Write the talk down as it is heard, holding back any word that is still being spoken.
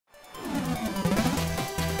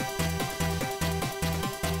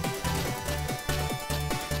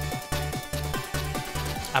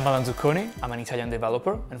I'm Alan Zucconi, I'm an Italian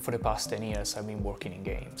developer, and for the past 10 years I've been working in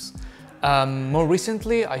games. More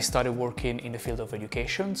recently I started working in the field of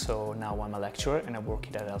education, so now I'm a lecturer and I work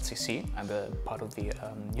at LCC. I'm a part of the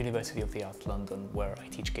University of the Arts London, where I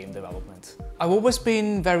teach game development. I've always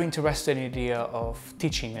been very interested in the idea of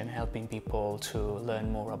teaching and helping people to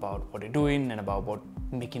learn more about what they're doing and about what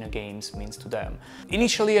making a games means to them.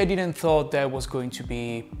 Initially I didn't thought that was going to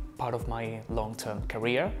be part of my long-term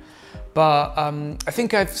career, but I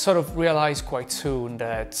think I've sort of realized quite soon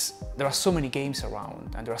that there are so many games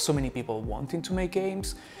around and there are so many people wanting to make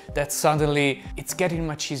games that suddenly it's getting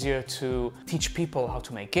much easier to teach people how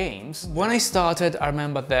to make games. When I started, I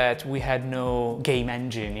remember that we had no game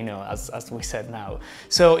engine, you know, as we said now.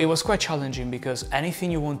 So it was quite challenging because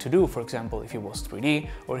anything you want to do, for example, if it was 3D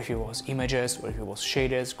or if it was images or if it was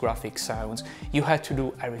shaders, graphics, sounds, you had to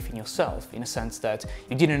do everything yourself, in a sense that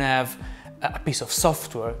you didn't have a piece of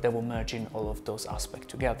software that will merge in all of those aspects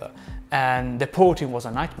together. And the porting was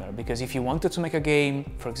a nightmare, because if you wanted to make a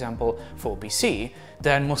game, for example, for PC,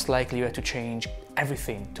 then most likely you had to change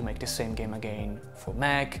everything to make the same game again for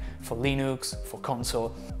Mac, for Linux, for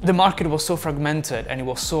console. The market was so fragmented and it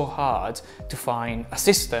was so hard to find a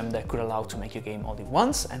system that could allow to make your game only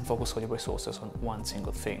once and focus all your resources on one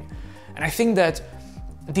single thing. And I think that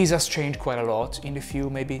this has changed quite a lot in the few,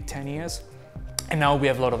 maybe 10 years. And now we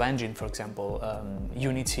have a lot of engines, for example,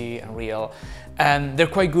 Unity, Unreal, and they're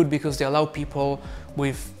quite good because they allow people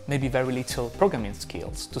with maybe very little programming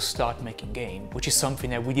skills to start making game, which is something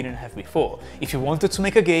that we didn't have before. If you wanted to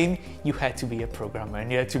make a game, you had to be a programmer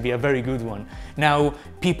and you had to be a very good one. Now,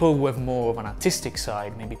 people who have more of an artistic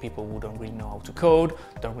side, maybe people who don't really know how to code,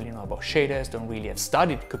 don't really know about shaders, don't really have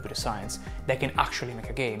studied computer science, they can actually make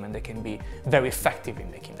a game and they can be very effective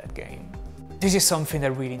in making that game. This is something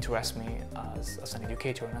that really interests me as an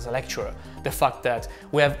educator and as a lecturer. The fact that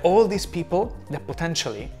we have all these people that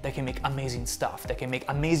potentially they can make amazing stuff, they can make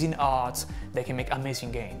amazing arts, they can make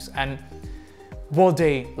amazing games. And what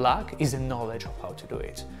they lack is the knowledge of how to do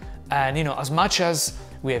it. And you know, as much as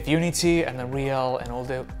we have Unity and Unreal and all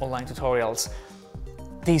the online tutorials,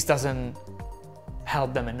 this doesn't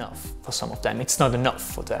help them enough for some of them. It's not enough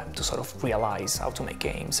for them to sort of realize how to make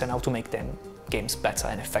games and how to make them games better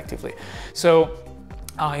and effectively. So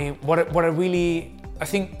I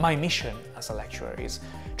think my mission as a lecturer is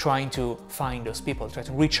trying to find those people, try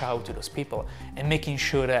to reach out to those people and making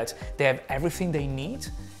sure that they have everything they need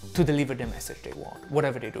to deliver the message they want,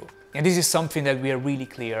 whatever they do. And this is something that we are really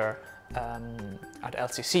clear at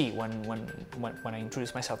LCC when I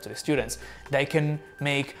introduce myself to the students. They can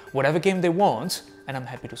make whatever game they want and I'm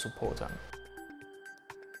happy to support them.